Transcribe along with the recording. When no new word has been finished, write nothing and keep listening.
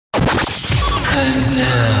And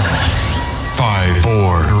now. 5,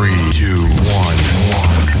 4, 3, 2,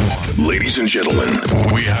 1. Ladies and gentlemen,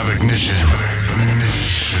 we have ignition.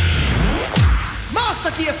 Master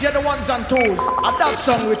Case, you're the ones on toes. A that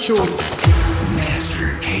song we choose.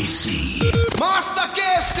 Master KC. Master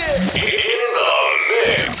Case. in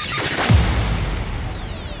the mix.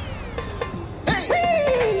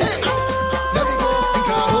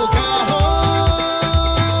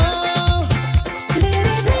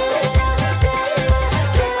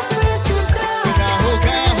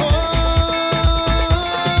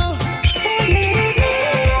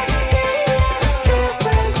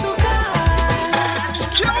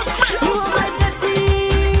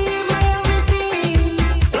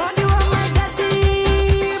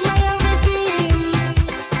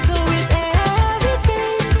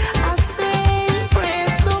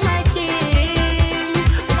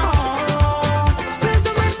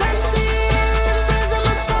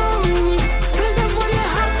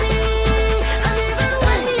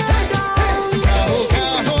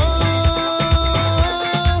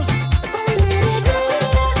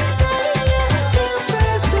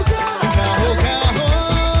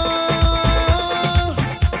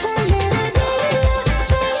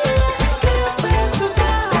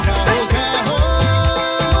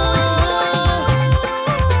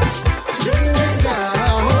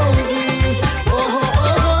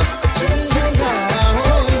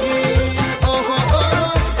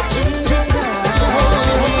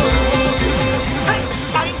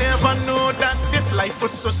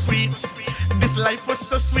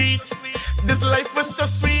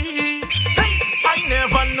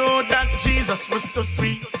 Jesus was so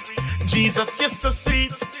sweet. Jesus, you're so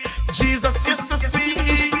sweet. Jesus, you're so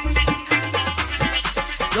sweet.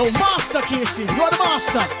 Yo, Master Casey, you're the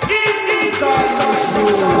master.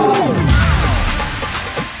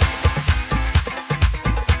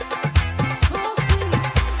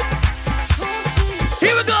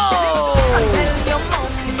 Here we go! Tell your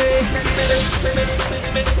mommy,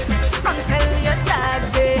 tell your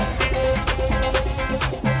daddy,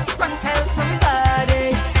 tell somebody.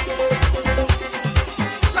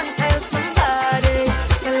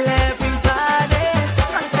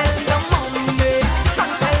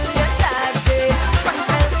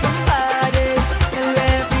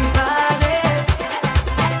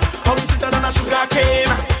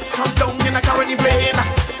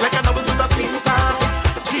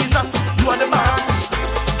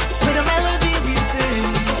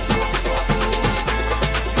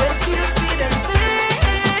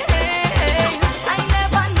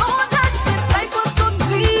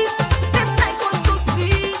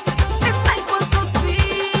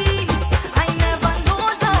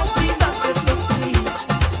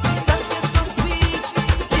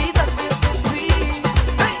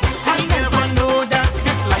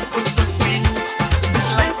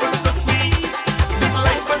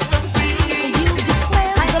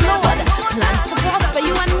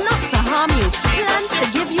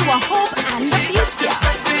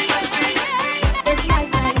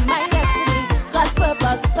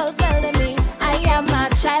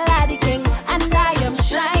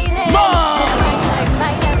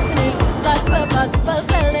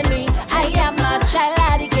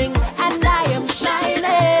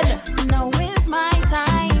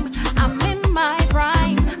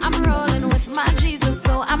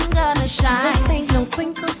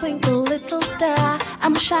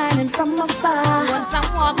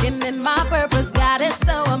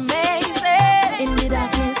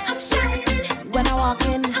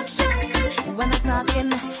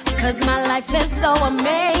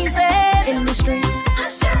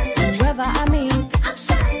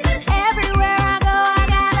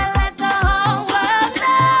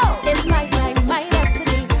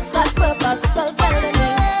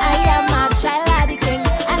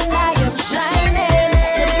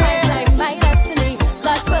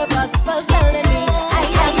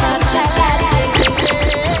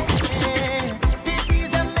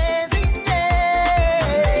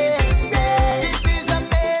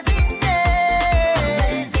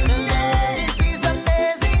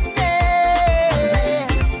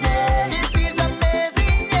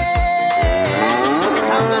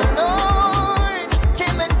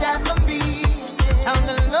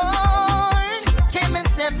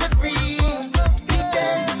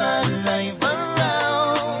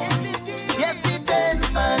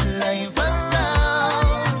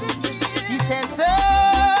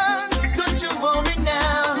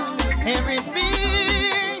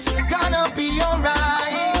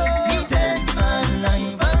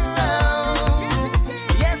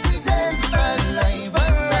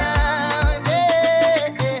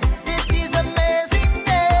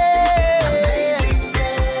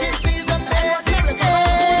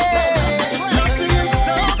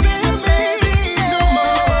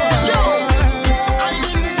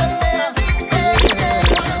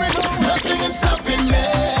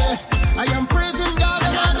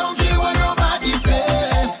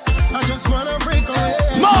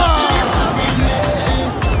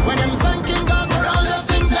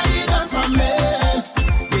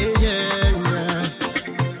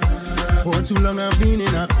 crying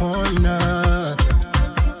in a corner,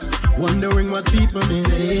 wondering what people may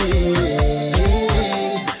say.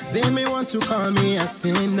 They may want to call me a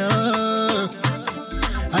sinner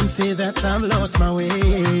and say that I've lost my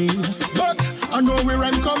way, but I know where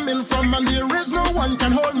I'm coming from, and there is no one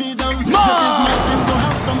can hold me down. This is my time to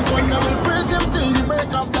have some fun. I will praise him till the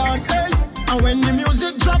break of dawn. Hey, and when the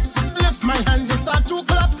music drop, lift my hands and start to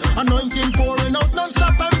clap. Anointing pouring out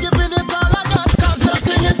non-stop. I'm giving it all I got, 'cause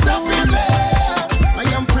nothing is stopping me. I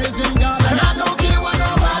am praising God, and I don't care what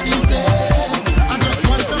nobody says. I just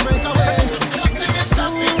want to break away. Nothing is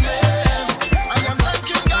stopping me. I am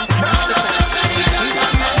thanking God for all the things that He done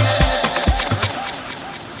for me.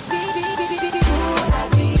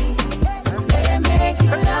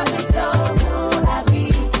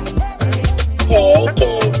 Hey,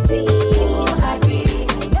 Casey.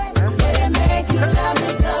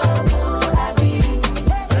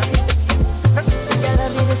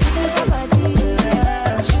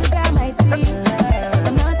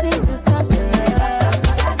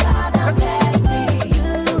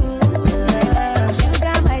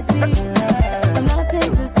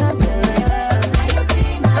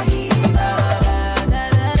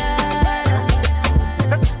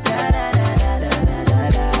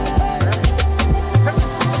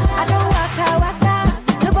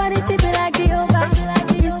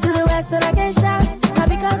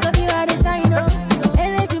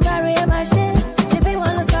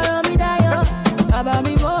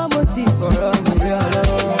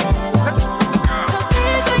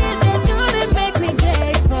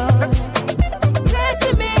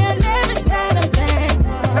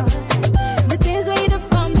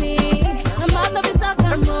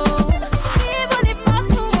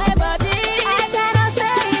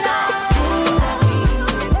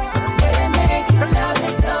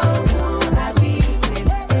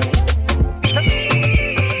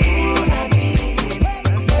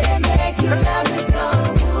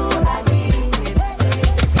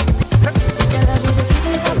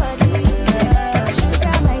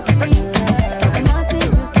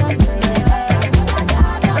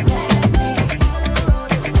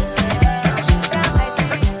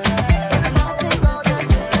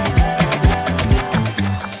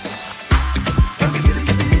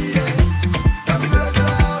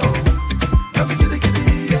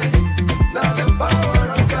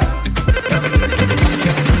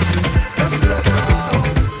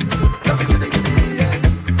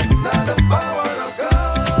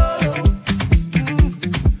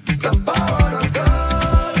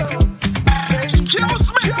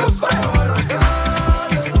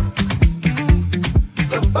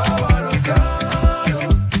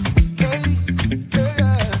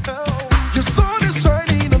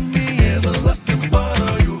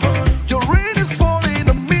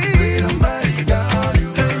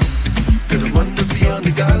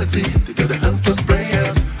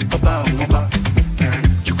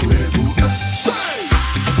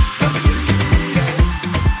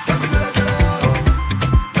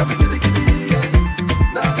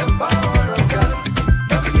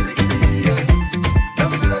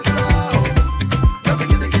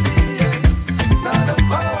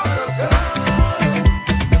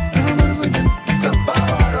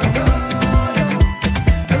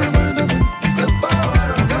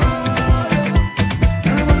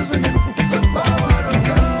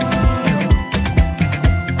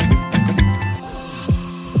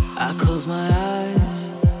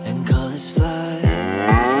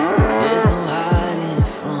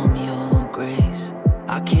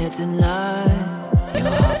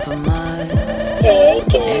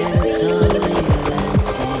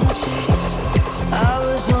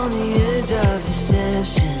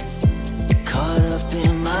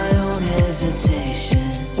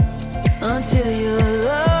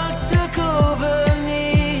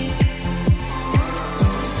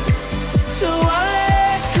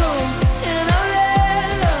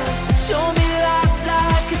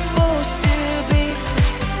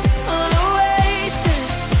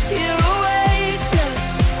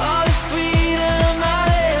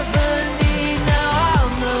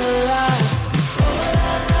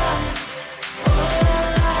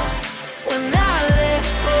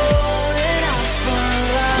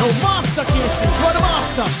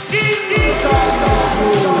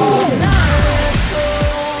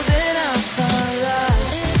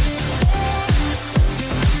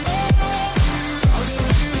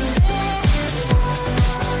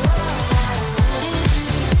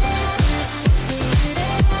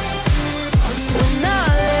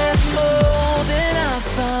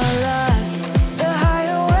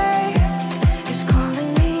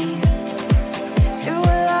 To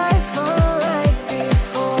a life unlike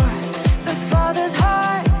before. The Father's heart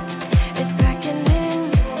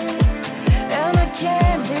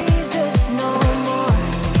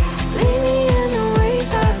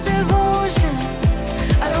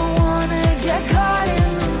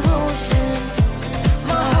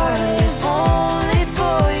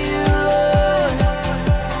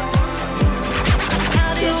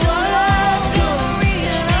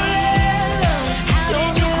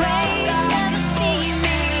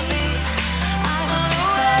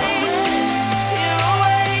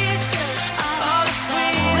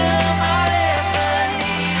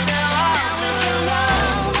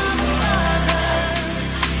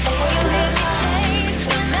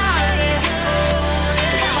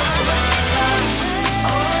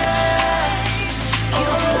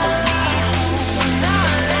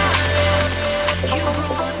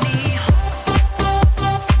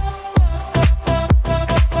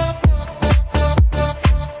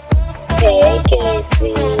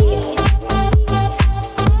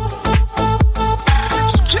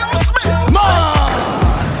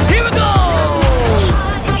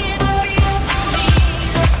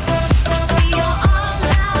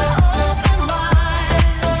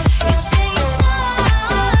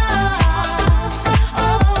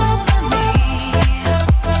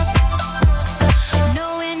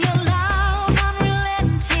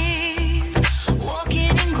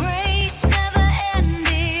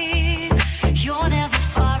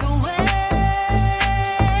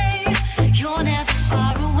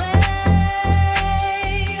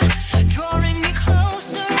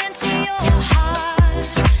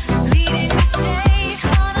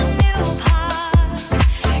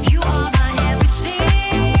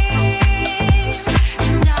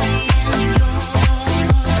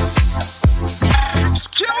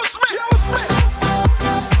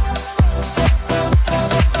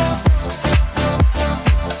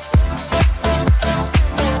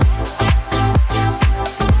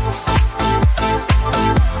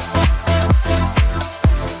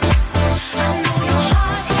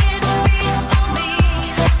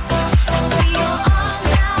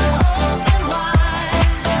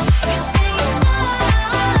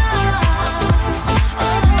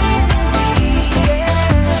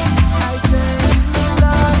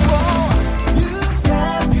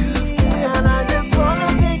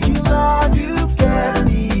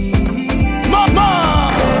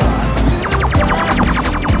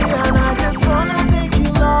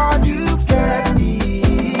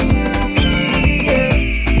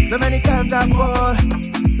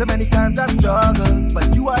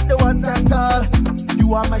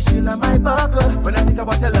are my shield and my buckle. When I think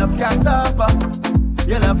about your love, can't stop her.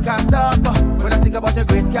 Your love can't stop her. When I think about your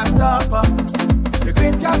grace, can't stop her. Your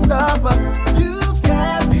grace can't stop her. You've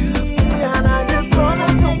kept me, and I just wanna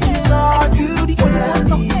thank you, Lord. You've kept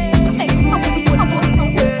me.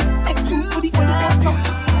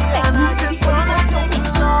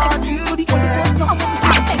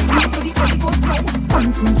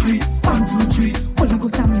 One, two, three, one, two, three. Holy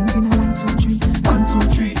Ghost, I'm moving a 1, 2, 3. 1, 2,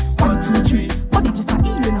 3, 1, 2, 3. Body just a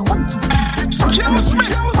healing a 1, 2, 3. 1, 2, 3,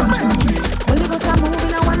 1, 2, 3. Holy Ghost, I'm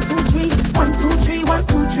moving a 1, 2, 3. 1, 2, 3, 1,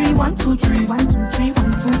 2, 3. 1, 2, 3, 1, 2, 3,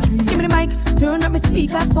 1, 2, 3. Give me the mic, turn up my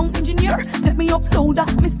speaker, sound engineer. Take me up louder,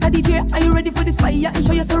 Mr. DJ. Are you ready for this fire? And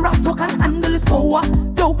show you some rap talk and handle this power.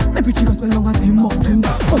 Yo, my preaching gospel long as him up to.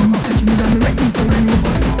 Come back at me, I'm ready for you.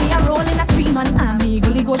 Me a rolling a 3-man army.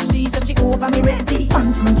 Holy Ghost, Jesus, Jehovah, me ready.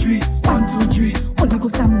 1, 2, 3, 1, 2, 3. Holy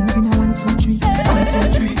Ghost, I'm moving a 1, 2, 3. 1, 2,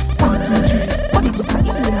 3, 1, 2, 3. Holy Ghost, I'm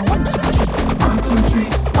healing a 1, 2, 3. 1, 2, 3,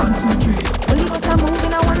 1, 2, 3. Holy Ghost, I'm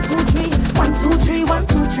moving a 1, 2, 3. 1, 2, 3, 1,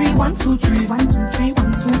 2, 3. 1, 2, 3, 1, 2, 3,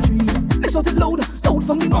 1, 2, 3. Let's shout it loud, loud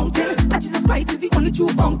from the mountain. That Jesus Christ is the only true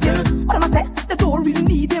fountain. What am I say? They don't really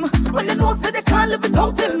need him. When they know say they can't live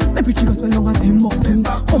without him. My preaching gospel long as him up to.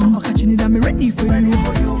 Come back catching it, I'm ready for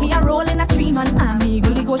you. Me a rolling a 3-man army.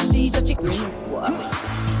 Holy Ghost, Jesus,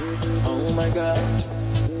 Oh my God.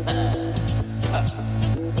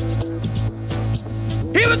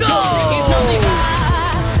 Here we go. It's no big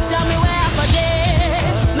God. Tell me where I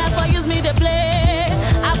forget. Man for use me to play.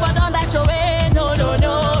 I for done that your way. No, no,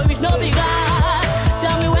 no. It's no big God.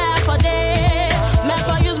 Tell me where I forget. Man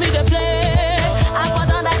for use me to play. I for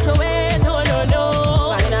done that your way. No, no, no.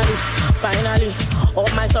 Finally, all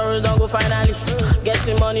my sorrows don't go finally.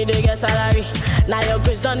 Getting money, they get salary. Now your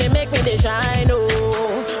grace done, they make me they shine.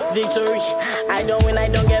 Oh, victory. I don't win, I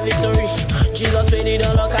don't get victory. Jesus paid it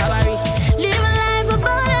all on Calvary. Live a life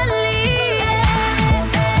abundantly.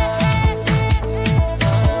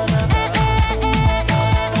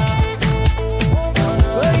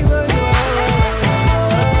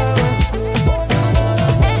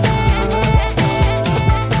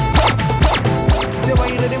 Say why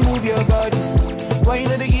you let it move your body? Why you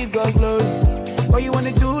let it give God glory? Why you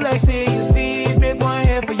wanna do like say you see? Make one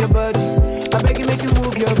hair for your body. I beg you make you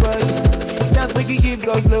move your body. Dance make you give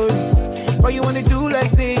God glory. Why you wanna do like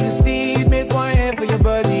say you see? Make one hair for your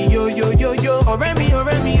body. Yo, yo, yo, yo. Oh, Remy, yo.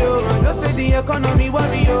 Don't say the economy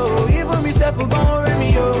worry, yo. Even me self will go on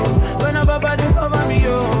Remy, yo. When I'm about to cover me,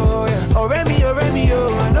 yo. Oh, Remy, yo.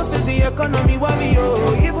 Don't say the economy worry, yo.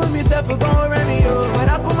 Even me self will go on Remy, yo. When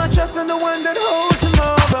I put my trust in the one that holds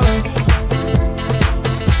tomorrow.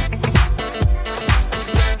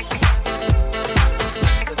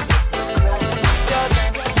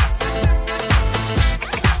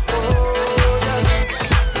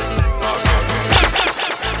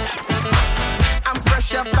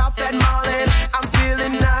 About that morning, I'm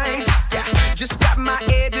feeling nice. Yeah, just got my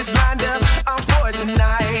edges lined up. I'm for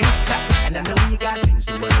tonight, and I know you got things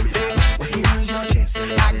to worry about. Well, here's your chance.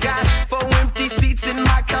 I got 4 empty seats in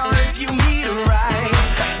my car if you need a ride,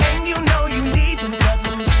 and you know you need to cut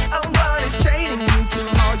loose. I'm what is chaining you to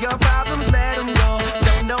all your problems. Let them go.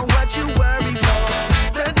 Don't know what you worry for.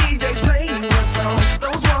 The DJ's playing your song.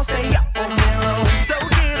 Those walls stay up on their own. So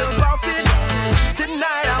get up off it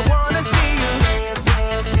tonight. I wanna see you.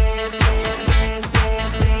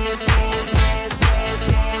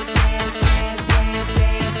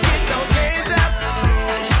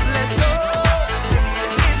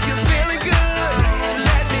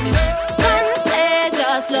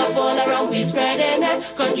 Love all around, we spreading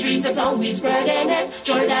it. Country to town, we spreading it.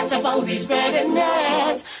 Joy that's a phone, we spreading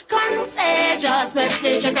it. Contagious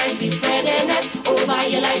message of Christ, we spreading it. Over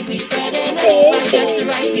your life, we spreading it. By just to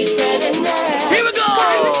rise, we spreading it. Here we go.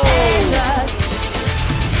 Contagious.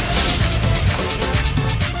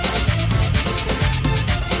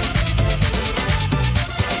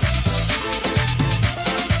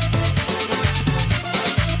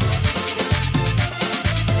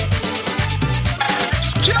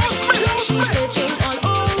 She's searching all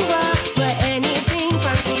over for anything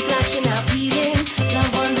fancy, flashing up, beating.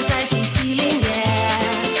 Love on the side, she's stealing,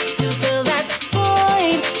 yeah. To fill that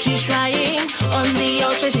void, she's trying. On the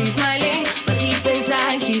outside, she's smiling, but deep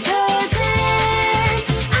inside, she's hurting.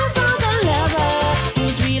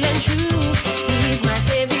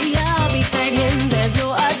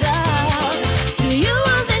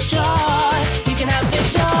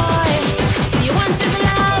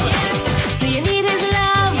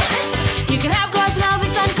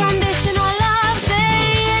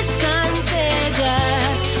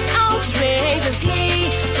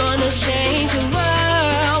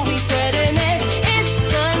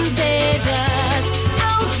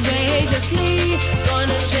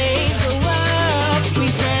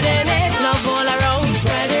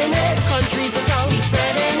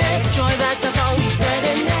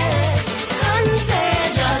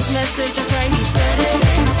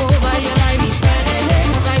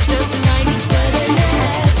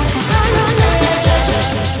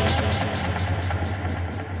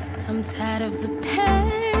 out of the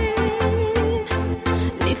pain.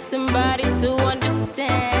 Need somebody to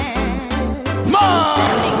understand.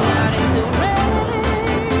 Standing out in the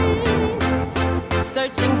rain,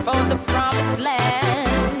 searching for the promised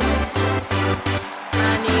land. I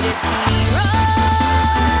need a hero.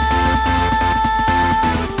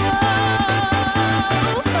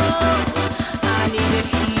 I need a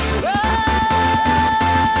hero.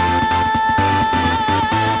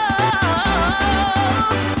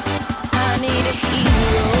 I need a hero.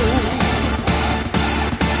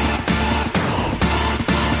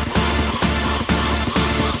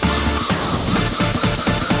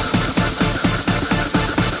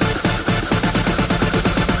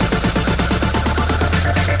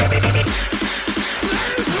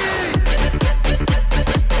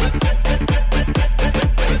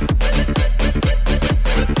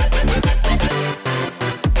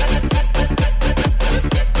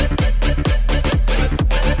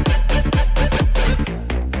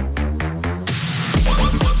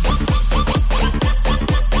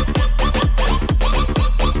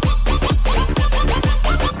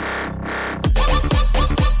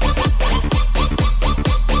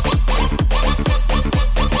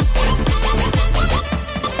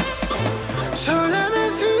 So let me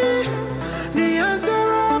see the answer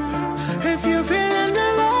up. If you're feeling the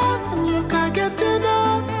love and you can't get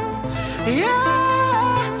enough,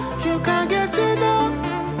 yeah, you can't get enough,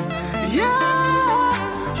 yeah,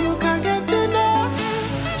 you can't get enough.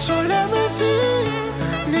 So let me see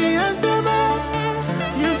the answer up.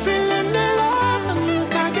 You're feeling the love and you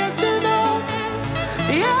can't get enough,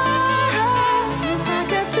 yeah, you can't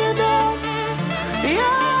get enough,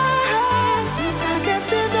 yeah.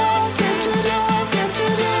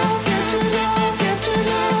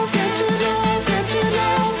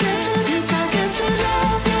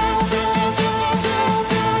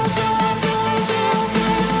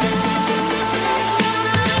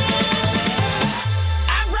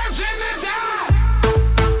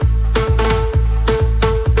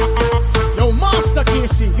 Yo, Master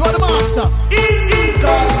Casey, you're the master.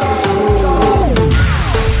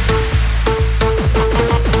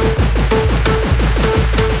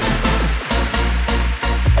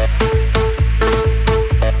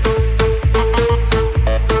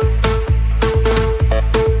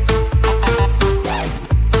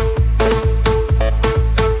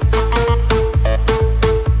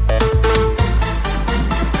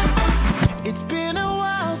 It's been a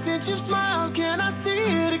while since you've smiled. Can I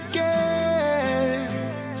see it again?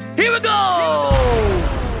 Here we go!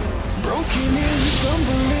 Broken and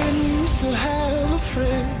stumbling, you still have a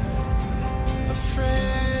friend. A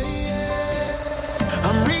friend, yeah.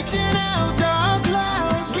 I'm reaching out, dark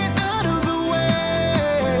clouds, get out of the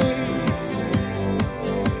way.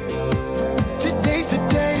 Today's the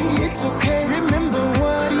day, it's okay, remember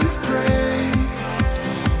what you've prayed.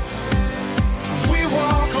 We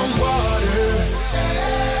walk on water.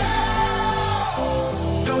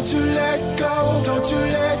 Don't you let go, don't you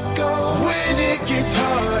let go. When it gets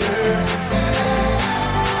harder,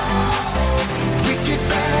 we get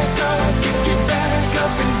back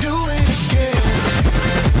up and do it again.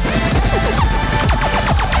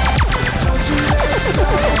 Don't you let go,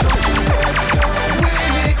 don't you let go.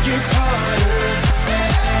 When it gets harder,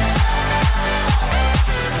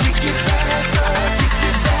 we get back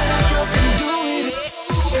up and do it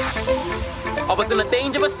again. I was in a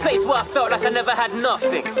dangerous place where I felt like I never had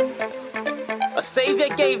nothing. A savior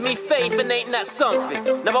gave me faith and ain't that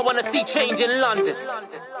something? Now I wanna see change in London.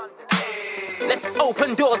 Let's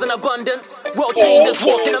open doors in abundance. World changers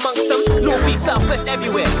walking amongst them. North, east, south, west,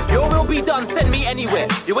 everywhere. Your will be done, send me anywhere.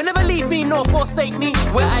 You will never leave me nor forsake me.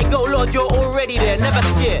 Where I go, Lord, you're already there, never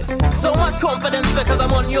scared. So much confidence because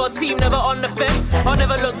I'm on your team, never on the fence. I'll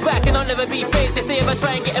never look back and I'll never be phased. If they ever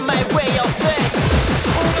try and get in my way, I'll say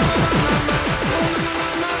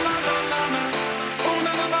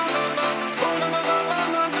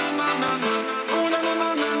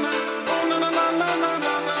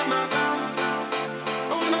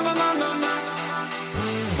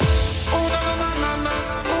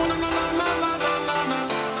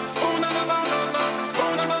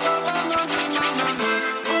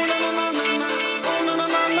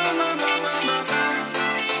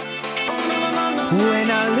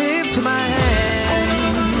When I lift my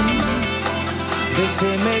hand, they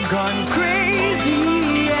say me gone crazy,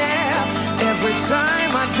 yeah. Every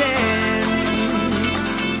time I dance,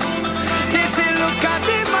 they say look at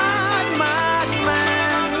the mad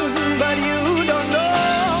man, but you don't know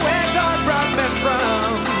where God brought me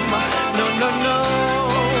from. No, no, no,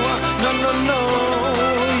 no, no, no.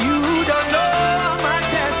 You don't know my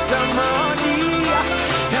testimony.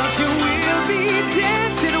 Else you will be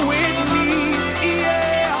dancing with me.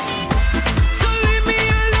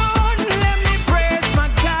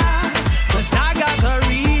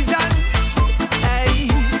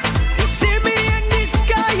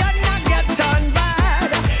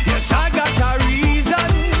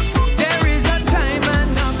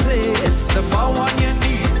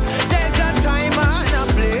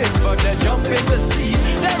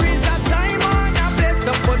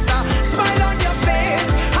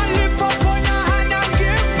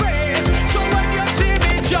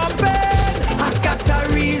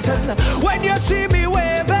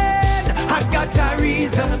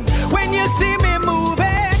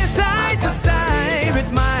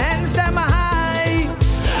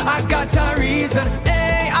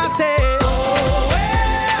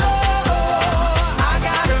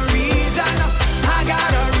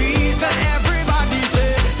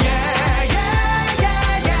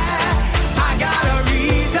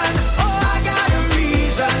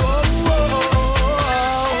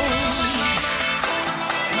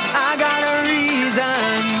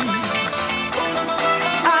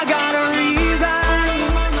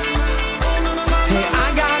 Say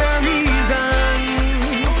I got a reason.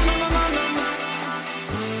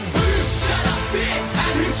 Who shall I fear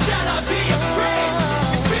and who shall I be afraid?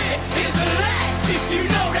 Fear is a lie if you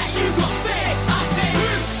know that you got fear. I say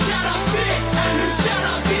who shall I fear and who shall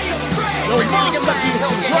I be afraid? Yo, Master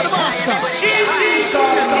Casey, what a master.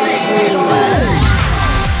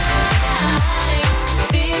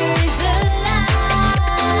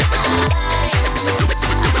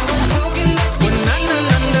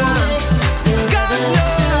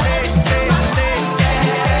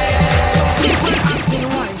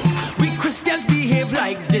 Christians behave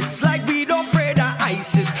like this, like we don't afraid of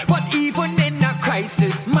ISIS. But even in a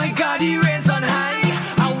crisis, my God, He reigns on high.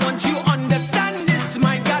 I want you understand this,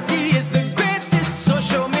 my God, He is the greatest. So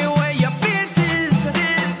show me where your faith is.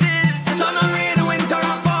 Sun or rain, winter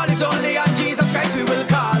or fall, it's only on Jesus Christ we will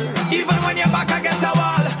call. Even when you're back against a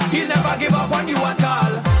wall, He'll never give up on you at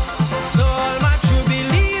all. So all my true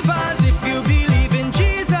believers, if you believe in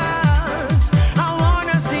Jesus, I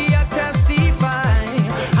wanna see you testify.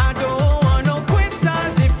 I don't want no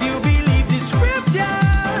quitters. If you believe the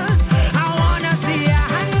scriptures, I wanna see your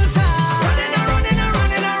hands high. Running and running and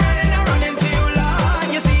running and running and running to you, Lord.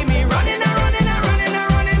 You see me running and running and running and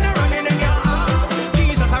running and running in your arms.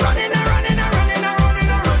 Jesus, I'm running and running and running and running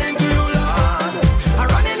and running to you, Lord. I'm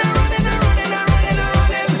running and running and running and running and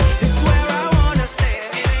running. It's where I wanna stay,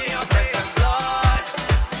 in your presence, Lord.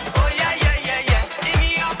 Oh yeah, yeah, yeah, yeah, in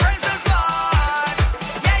your presence, Lord.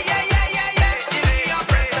 Yeah, yeah, yeah, yeah, yeah, in your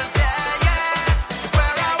presence, yeah, yeah. It's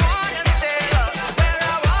where I wanna stay, Lord. Where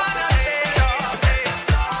I wanna stay, Lord.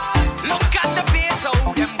 Look at the face,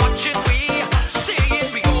 oh, them watching we. Say it,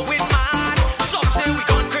 we going mad. Some say we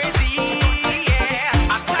gone crazy,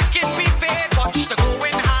 yeah. Attacking we faith, watch the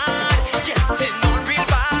going hard. Getting on real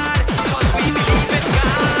bad, cause we believe in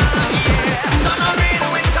God, yeah. Sun or rain,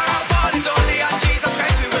 winter or fall, it's only on Jesus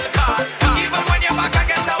Christ we will call. Even when you're back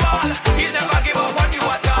against a wall, He'll never give up on you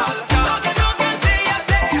at all. Talk and say, yes,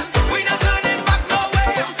 say, we not turning back no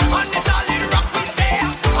way. On the solid rock we stay,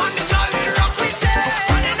 on the solid rock we stay.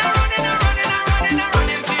 Running and running and running and running and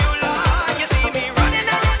running to you, Lord. You see me running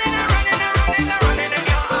and running and running and running and running in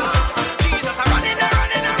your arms. Jesus, I'm running and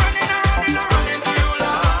running and running and running and running to you,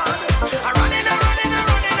 Lord. I'm running and running and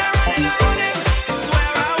running and running and running. It's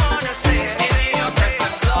where I wanna stay, in your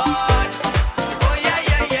presence, Lord. Oh yeah,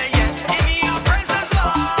 yeah, yeah, yeah, in your presence,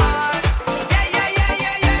 Lord. Yeah, yeah, yeah,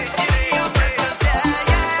 yeah, yeah, in your presence,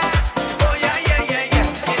 yeah, yeah. Oh yeah, yeah, yeah, yeah,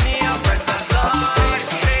 in your presence, Lord.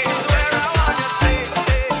 It's where I wanna stay,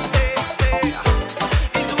 stay, stay, stay.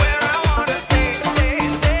 It's where I wanna stay, stay,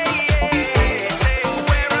 stay, yeah.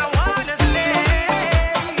 Where I wanna stay,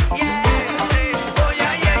 yeah. Oh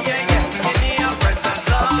yeah, yeah, yeah, yeah, in your presence,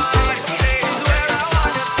 Lord. It's where I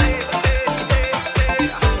wanna stay, stay, stay, stay.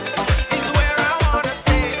 It's where I wanna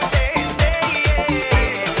stay, stay, stay, yeah.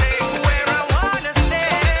 Where I wanna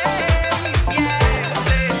stay, yeah.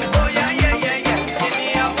 Oh yeah, yeah, yeah, yeah, in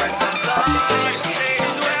your presence, Lord.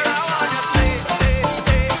 It's where I wanna stay, stay,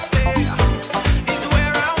 stay, stay. It's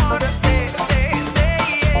where I wanna stay, stay, stay,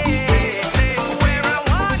 yeah. Where I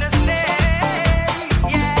wanna stay,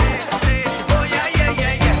 yeah. Oh yeah, yeah,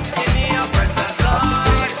 yeah, yeah, in your presence,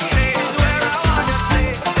 Lord. It's where I wanna stay,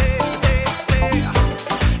 stay, stay, stay.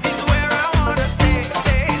 It's where I wanna stay,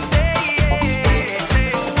 stay, stay, yeah.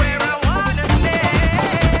 Where I wanna stay,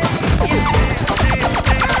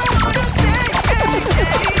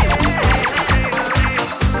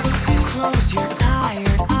 Close your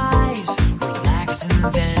tired eyes, relax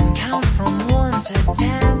and then count from 1 to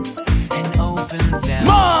 10 and open them.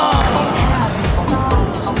 These happy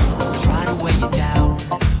thoughts will try to weigh you down,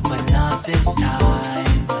 but not this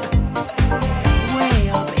time. Way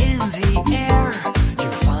up in the air,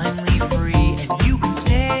 you're finally free and you can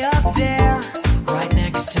stay up there, right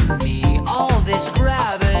next to me. All this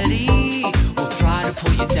gravity will try to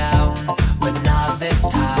pull you down, but not this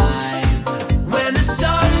time. When the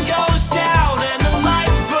sun goes down and the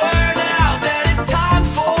lights burn out, then it's time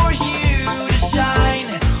for you to shine.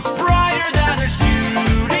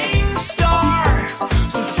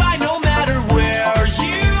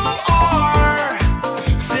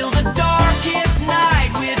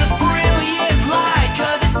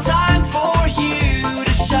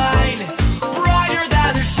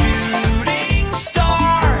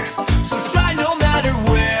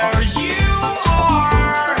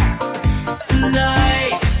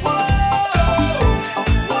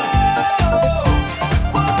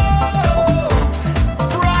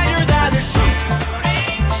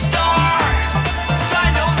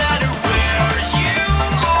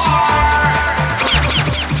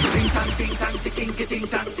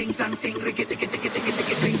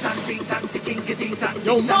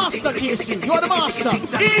 Master Casey, you are the master. Old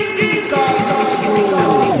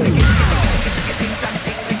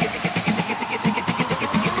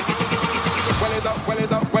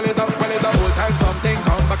time something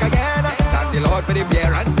come back again. Thank the Lord for the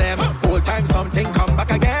beer and them. Old time something come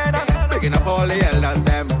back again. Picking up all the elders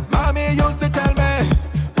them. Mommy used to tell me,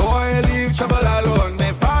 boy, leave trouble alone.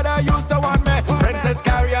 My father used to want me. Princess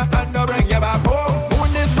carry you and no bring you back home.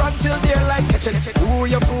 Moon is run till daylight catching. Ooh,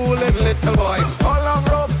 you fooling little boy. All long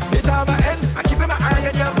rope, it have an end. I keep my eye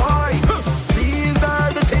on your boy. These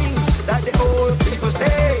are the things that the old people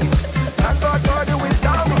say. Thank God for the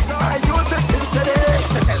wisdom. I use it till today.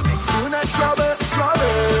 Tell me, do not trouble,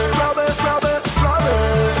 trouble, trouble, trouble, trouble.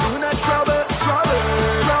 Do not trouble, trouble,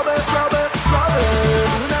 trouble, trouble, trouble.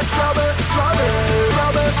 Do not trouble, trouble,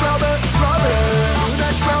 trouble, trouble, trouble. Do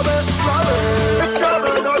not trouble, trouble. It's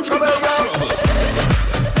trouble, no trouble, yeah.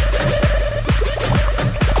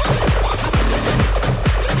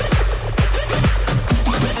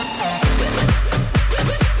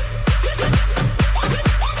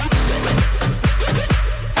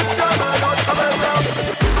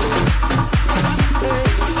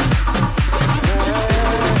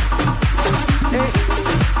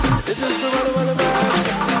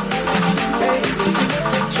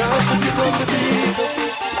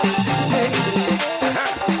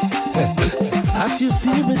 As you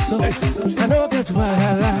see me so, I know that's why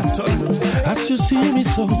I laugh. As you see me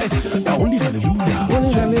so, only hallelujah.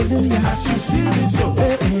 Only hallelujah. As you see me so,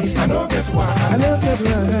 I know that's why I laugh.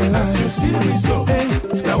 As you see me so,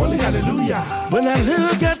 only hallelujah. When I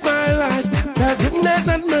look at my life, the goodness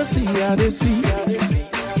and mercy I see.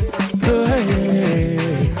 Oh, hey,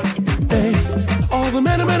 hey. All the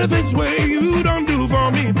many, many things where you don't do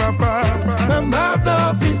for me, Papa. My mouth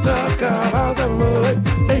don't fit talk about them.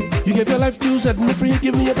 Hey, you gave your life to set me free,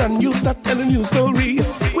 give me a brand new start, telling you story.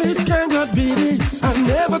 Which kind God be this? I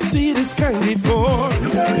never see this kind before. You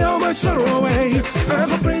carry all my sorrow away. I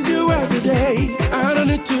will praise you every day. I don't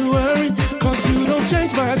need to worry, cause you don't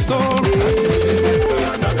change my story.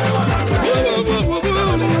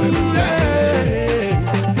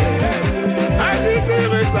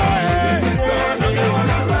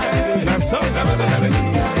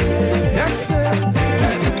 Yes, sir.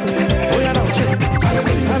 Oh, yeah, no, check.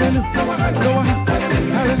 Hallelujah,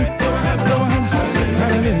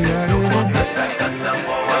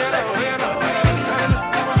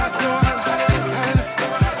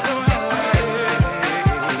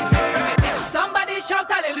 Somebody shout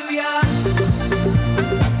hallelujah.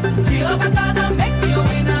 Jehovah God will make me a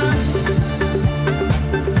winner.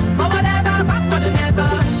 For whatever, back for the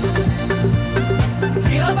never.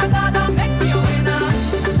 Jehovah God will make me a winner.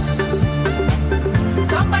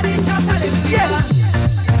 Somebody shout hallelujah.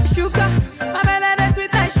 Sugar, my melody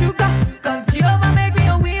sweet like sugar. Cause Jehovah make me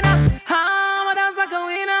a winner. I'ma dance like a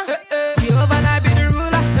winner. Jehovah and I be the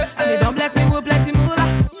ruler. And they don't bless me with plenty moolah.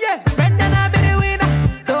 Yeah, Brendan I be the winner.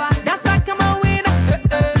 So I dance like I'm a winner.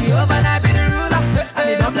 Jehovah and I be the ruler. And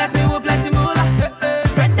they don't bless me with plenty moolah.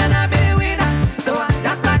 Brendan I be the winner. So I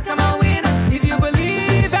dance like I'm a winner. If you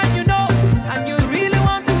believe and you know, and you really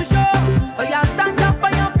want to show, oh yeah, stand up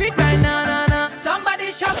on your feet right now, nah, nah.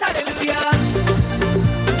 Somebody shout hallelujah.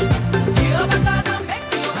 Jehovah God will make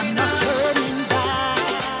me a winner. Turning back.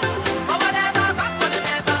 For whatever, back for the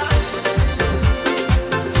never.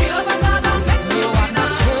 Jehovah God will make me a winner.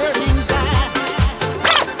 Turning back.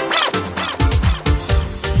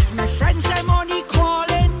 My friends are money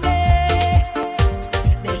calling me.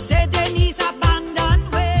 They say Denise abandoned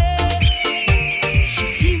way. She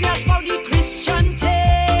serious about the Christian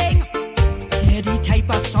thing. Hear the type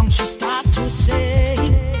of song she start to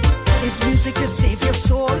sing. Is music to save your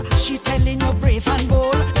soul? She telling you brave and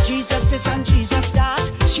bold. Jesus this and Jesus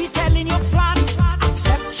that. She telling you flat.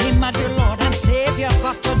 Accept him as your Lord and Savior.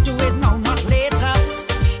 Got to do it now, not later.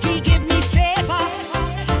 He give me favor.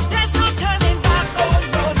 There's no turning back. Oh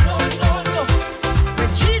no, no, no, no.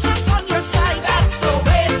 With Jesus on your side, that's the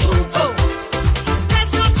way to go.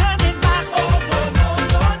 There's no turning back. Oh no, no,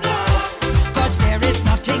 no, no. Cause there is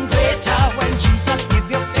nothing greater when Jesus give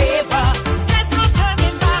you favor. There's no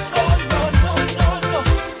turning back. Oh no, no, no, no.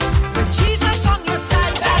 With Jesus on your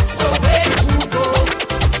side, that's the way to go.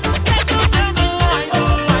 There's no turning back. Oh,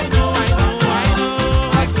 I know.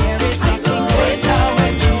 Cause there is nothing greater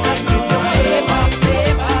when Jesus give you favor,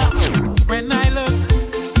 favor. When I look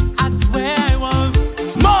at where I was,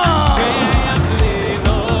 where I am today,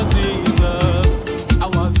 Lord Jesus, I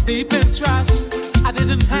was deep in trash. I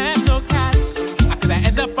didn't have no cash. I could have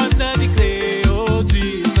ended up under the clay, oh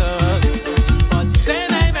Jesus. But then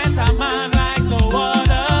I met a man like no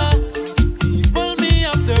other. He pulled me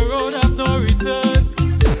up the road of no return.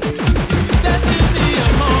 He said to me,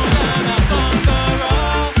 I'm on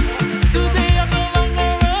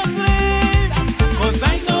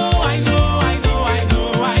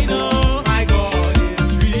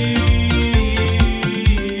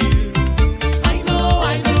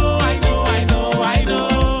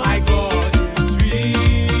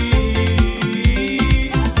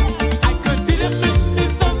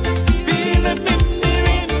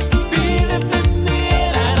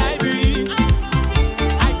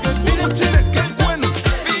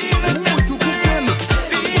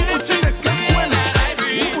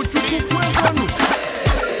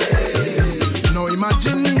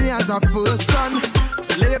a first son.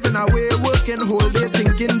 Slaving away, working whole day,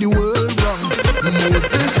 thinking the world wrong.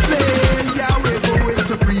 Moses said, Yahweh going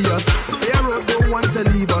to free us. Pharaoh don't want to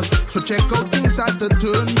leave us. So check out things start to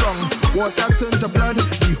turn wrong. Water turn to blood,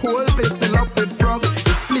 the whole place fill up with frog.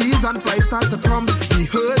 His fleas and flies start to come. The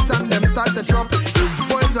herds and them start to drop. His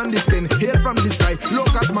boils on the skin, hail from the sky.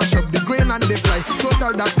 Locusts mash up the grain and they fly.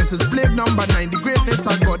 Total darkness is plague number 9. The greatness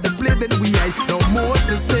of God, the plague in we eye. Now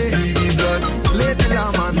Moses say, the blood, slay the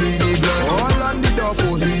lamb and the blood. All on the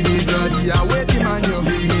doorpost, the blood. Yahweh the man, you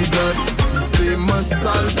the blood. He say my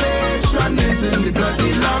salvation is in the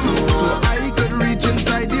bloody lamb. So I could reach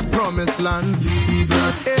inside the promised land. The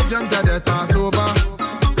blood, agent of the Passover.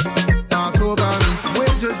 Passover me,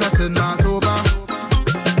 wages I said Passover.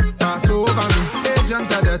 Passover me,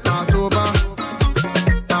 agent of the Passover.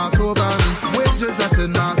 Passover me, wages I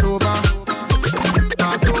said Passover.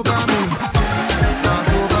 Passover me.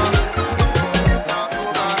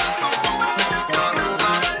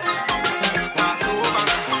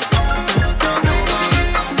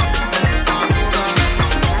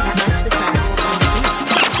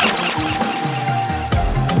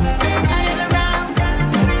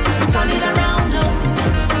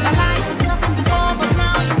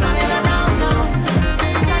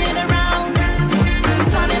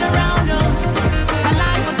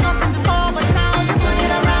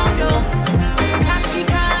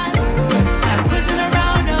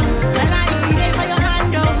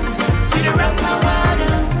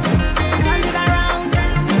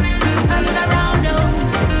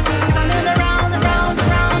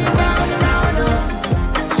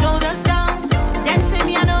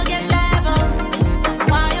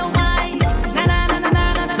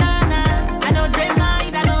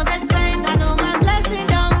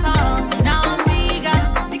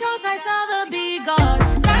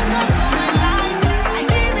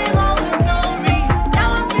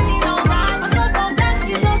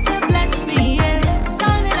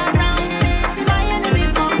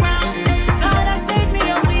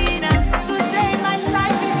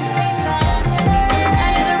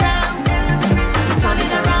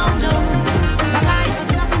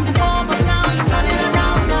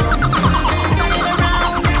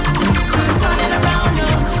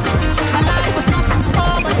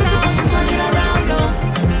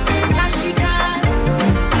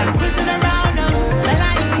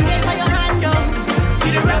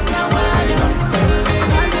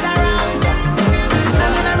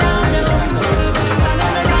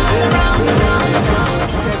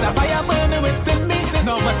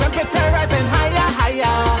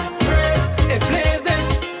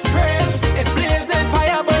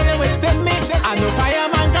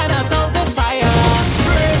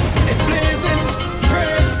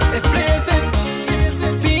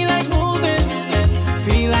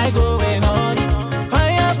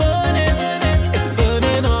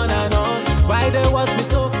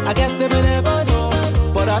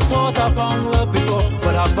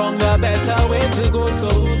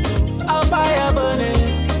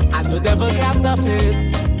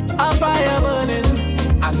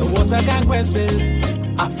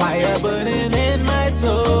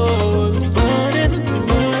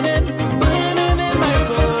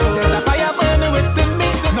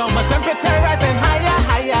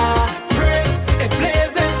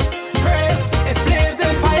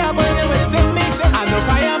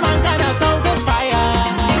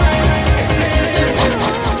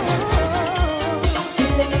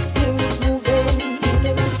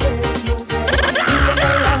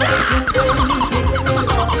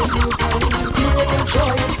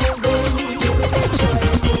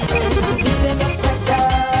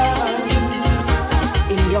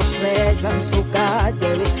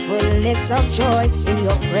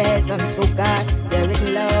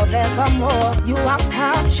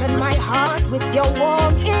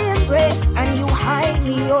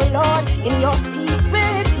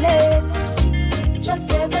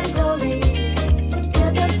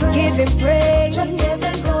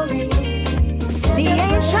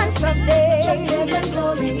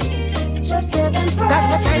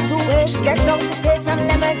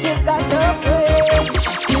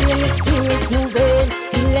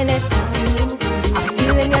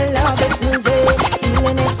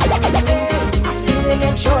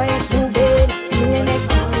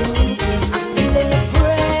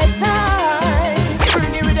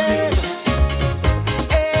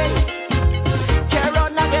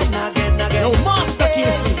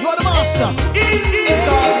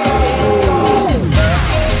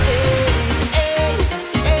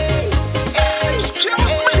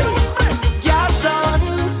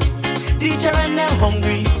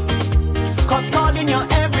 Hungry, cause calling you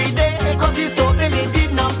every day, cause it's totally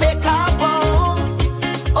did not make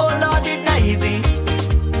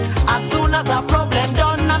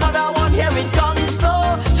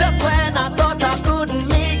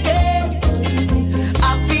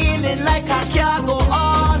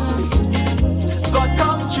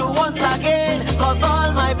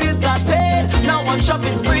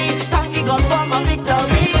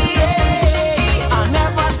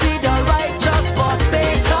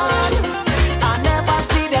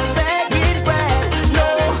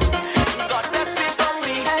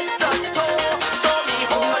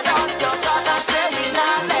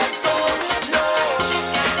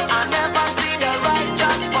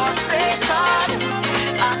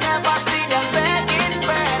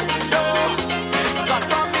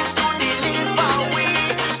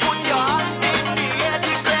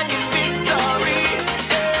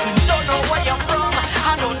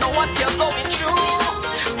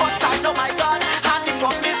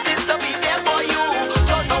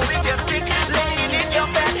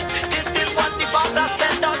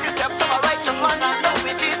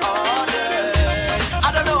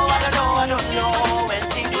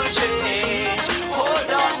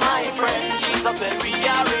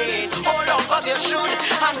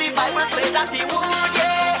promise say that he would,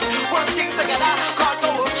 yeah. Work things together, God go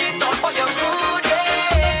work it out for your good,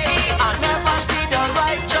 yeah. I never see the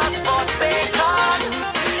righteous forsaken.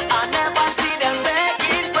 I never see them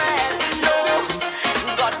begging bread, no.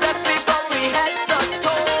 God bless me from we head to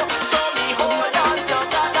toe. So we hold on to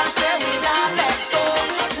God and say we not let go,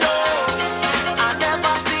 no. I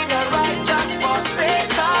never see the righteous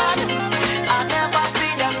forsaken. I never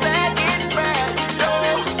see them begging bread, no.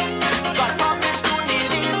 God promise to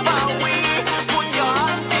deliver we. Put your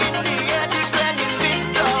hand in the air, declare the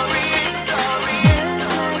victory.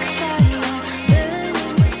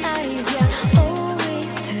 Inside ya,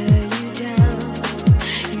 always tear you down.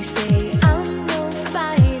 You say I'm no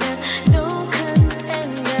fighter, no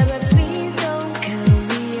contender, but please don't count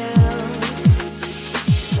me out.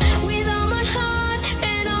 With all my heart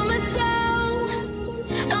and all my soul,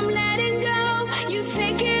 I'm letting go. You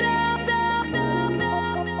take it up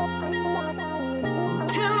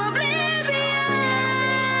to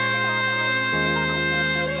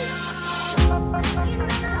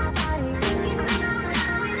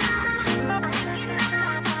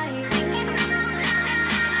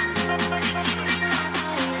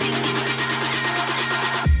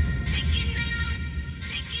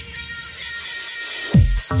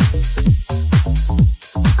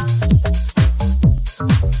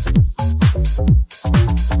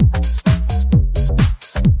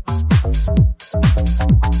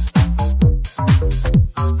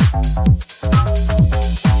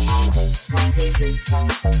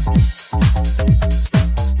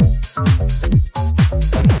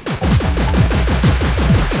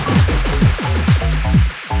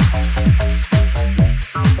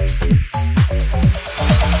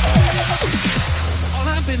All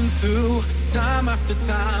I've been through, time after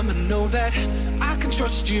time, I know that I can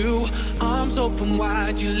trust you. Arms open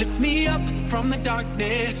wide, you lift me up from the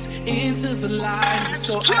darkness into the light.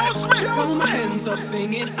 So I throw my hands up,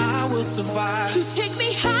 singing, I will survive. You take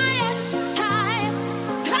me higher, higher,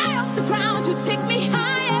 high off the ground. You take me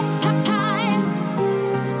higher, higher,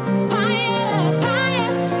 higher,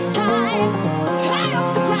 higher, higher, high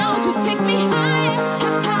off the ground. You take me higher,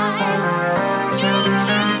 higher. You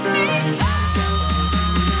take me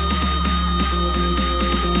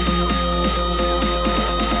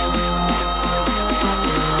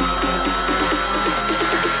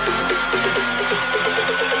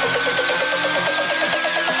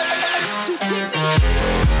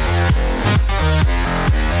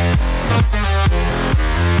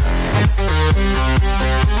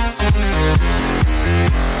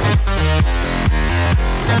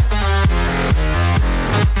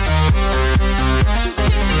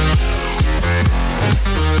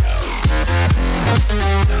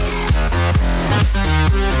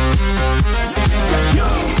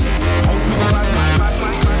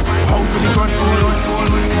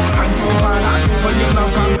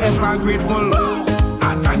Ever grateful.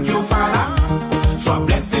 I thank you, Father, for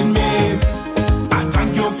blessing me. I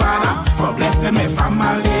thank you, Father, for blessing my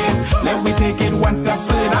family. Let me take it one step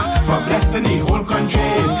further, for blessing the whole country.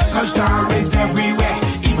 Cause Jah is everywhere,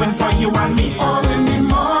 even for you and me. All in the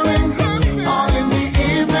morning, all in the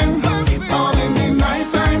evening, all in the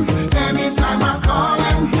nighttime. Anytime I call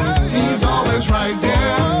him, he's always right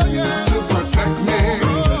there to protect me.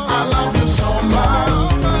 I love you so much,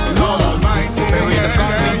 Lord Almighty.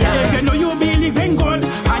 You know you believe in God,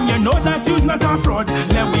 and you know that you's not a fraud.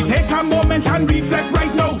 Let me take a moment and reflect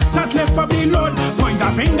right now. Start left for the Lord. Point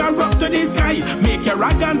a finger up to the sky. Make your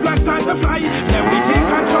rag and flag start to fly. Let me take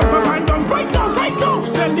a jump up and down right now, right now.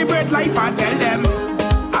 Celebrate life, I tell them.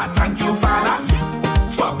 I thank you, Father,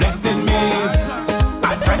 for blessing me.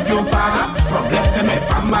 I thank you, Father, for blessing my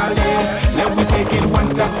family. Let me take it one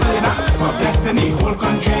step further, for blessing the whole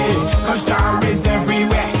country. Cause Jah is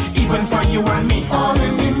everywhere, even for you and me. All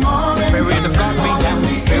in the morning, Spirit of God, bring them.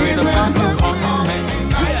 Spirit of God, move on me.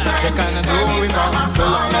 Check on the glory bomb.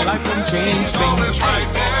 Fill up my life and change things.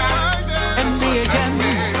 And me again,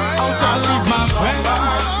 out all these my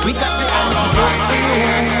friends. We got the antidote to you.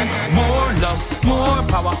 More love, more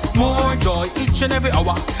power, more joy each and every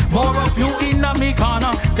hour. More of you in me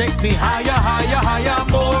corner. Take me higher, higher, higher.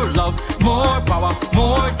 More love, more power,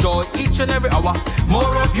 more joy each and every hour.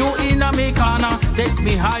 More of you in me corner. Take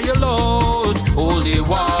me higher, Lord. Holy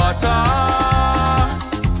water,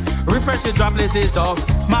 refresh the dry places of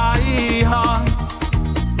my heart.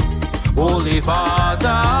 Holy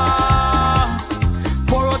Father,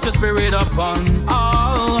 pour out your spirit upon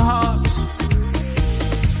all hearts.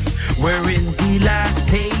 We're in the last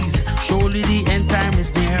days, surely the end time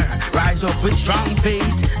is near. Rise rise up with strong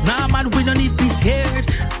faith. Nah, man, we don't need to be scared.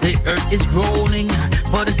 The earth is groaning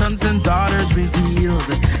for the sons and daughters revealed.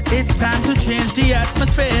 It's time to change the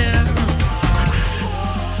atmosphere.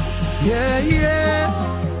 Yeah, yeah.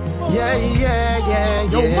 Yeah, yeah, yeah,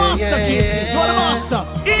 Yo, yeah, master yeah, Casey, yeah. you're the master.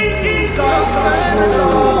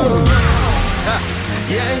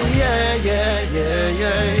 Yeah, yeah, yeah, yeah,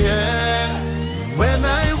 yeah, yeah. When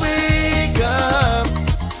I wake up,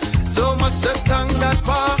 so much the tongue that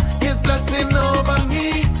far is blessing over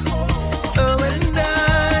me. Oh, and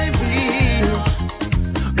I will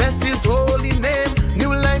bless His holy name.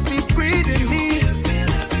 New life He breathed in me.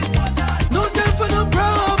 No time for no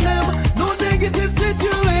problem, no negative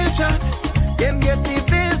situation can get the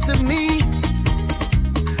best of me.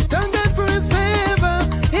 Thank God for His favor,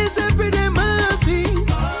 His everyday mercy,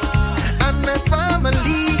 and my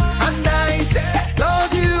family. And I say,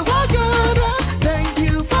 Lord, You are God. Thank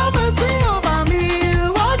You for mercy over me.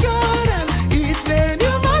 You are God, and each day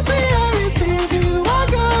New mercy I receive. You are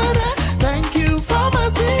God. Thank You for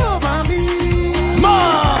mercy over me.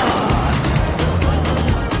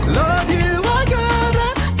 Lord, You are God.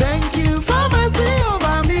 Thank You for mercy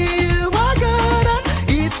over me. You are God.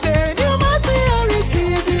 Each day New mercy I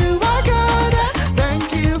receive. You are God. Thank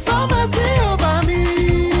You for mercy over me.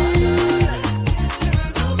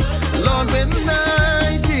 Lord, when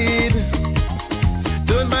I did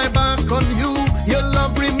turn my back on You, Your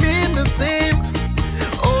love remained the same.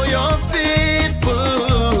 Oh, You're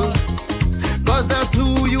faithful, 'cause that's who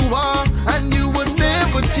You are, and You would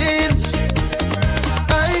never change.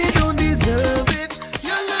 I don't deserve it.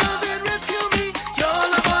 Your love it rescue me. Your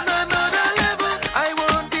love on another level. I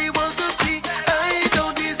want the world to see. I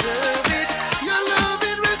don't deserve it. Your love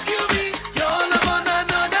it rescue me. Your love on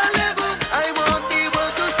another level. I want the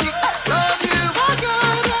world to see. Lord, You are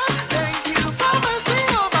God. Thank You for mercy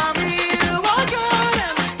over me. You are God,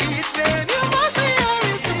 and each day New mercy I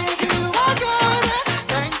receive. You are God.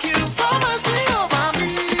 Thank You for mercy over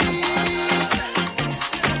me.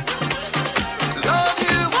 Lord,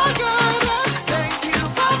 You are God. Thank You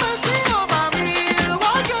for mercy over me. You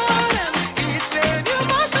are God, and each day New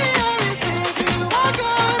mercy I receive. You are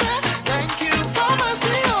God. Thank You for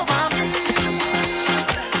mercy over me.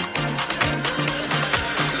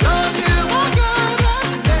 Lord, You are God.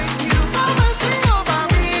 Thank You for mercy over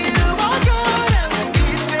me. You are God, and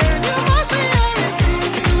each day New mercy I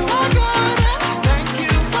receive. You are God. Thank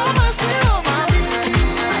You for mercy over me.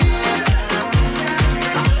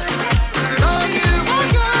 Lord, You are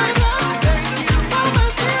God. Thank You for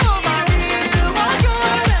mercy over me. You are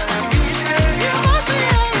God, and each day New mercy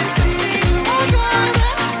I receive. You are God.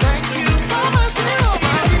 Thank You for mercy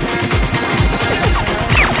over me.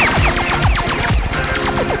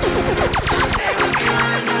 Some say we're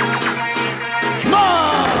kinda crazy.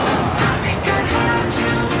 I think I'd have to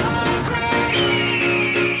agree.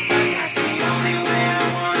 But that's the only way I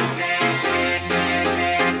wanna be.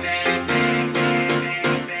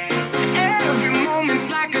 Every moment's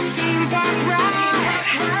like a theme park ride.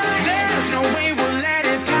 There's no way we'll let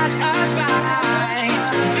it pass us by.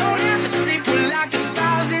 Don't ever sleep, we're like the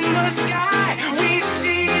stars in the sky. We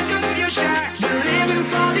see the future, we're living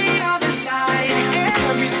for the other side.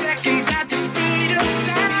 Every second's at the speed of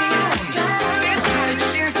sound. There's not a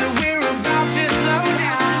chance that we're about to slow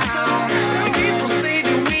down. Some people say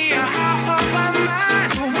that we are half of our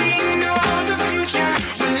minds, but we know the future,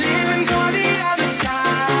 we're living for the other side.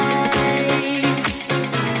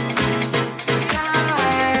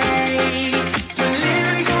 We're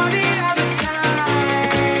living for the other side.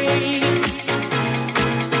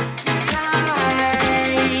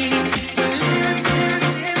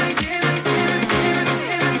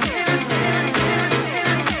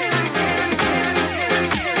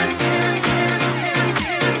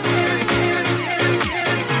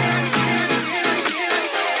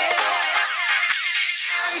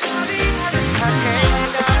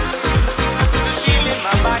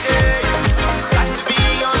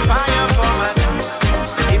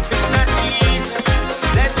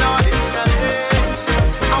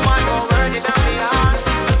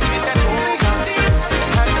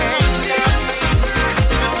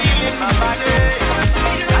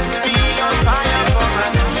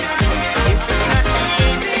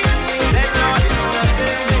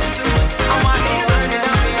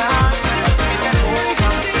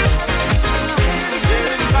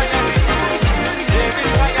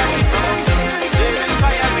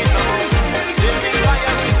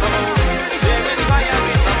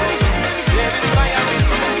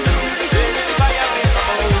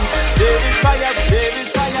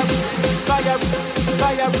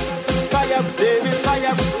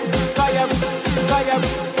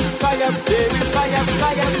 fire, there is fire,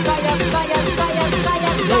 fire, fire, fire.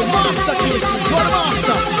 Master Casey, what a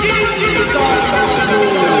master.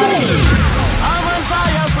 I'm on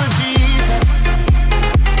fire for Jesus.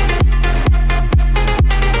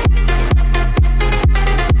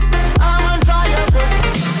 I'm on fire for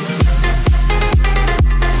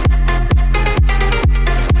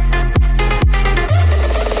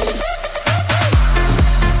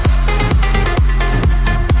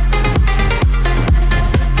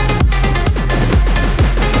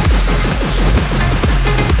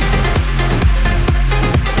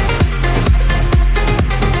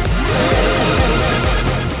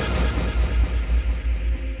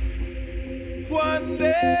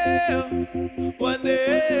One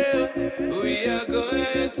day, we are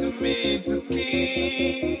going to meet the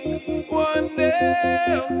King. One day,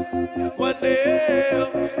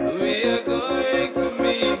 we are going to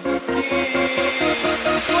meet the King.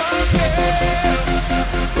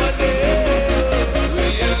 One day, we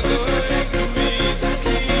are going to meet the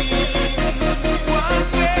King. One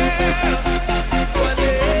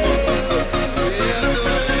day, we are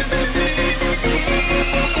going to meet the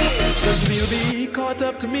King. 'Cause we'll be caught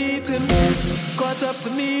up to meet him, caught up to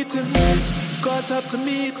meet him, caught up to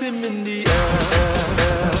meet him in the air.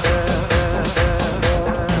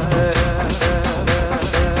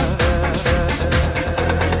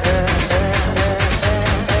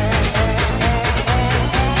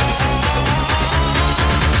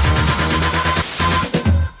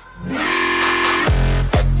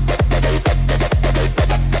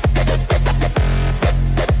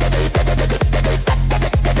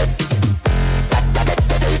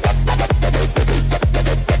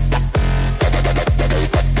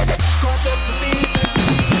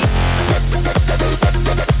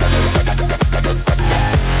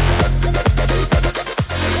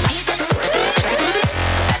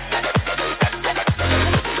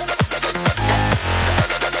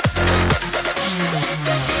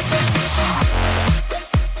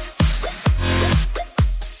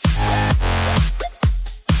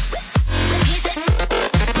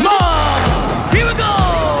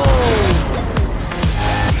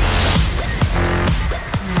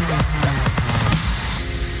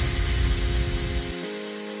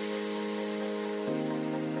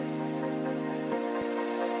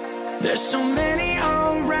 There's so many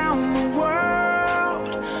around the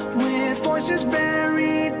world with voices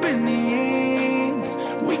buried beneath.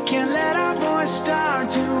 We can't let our voice start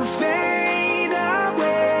to fade.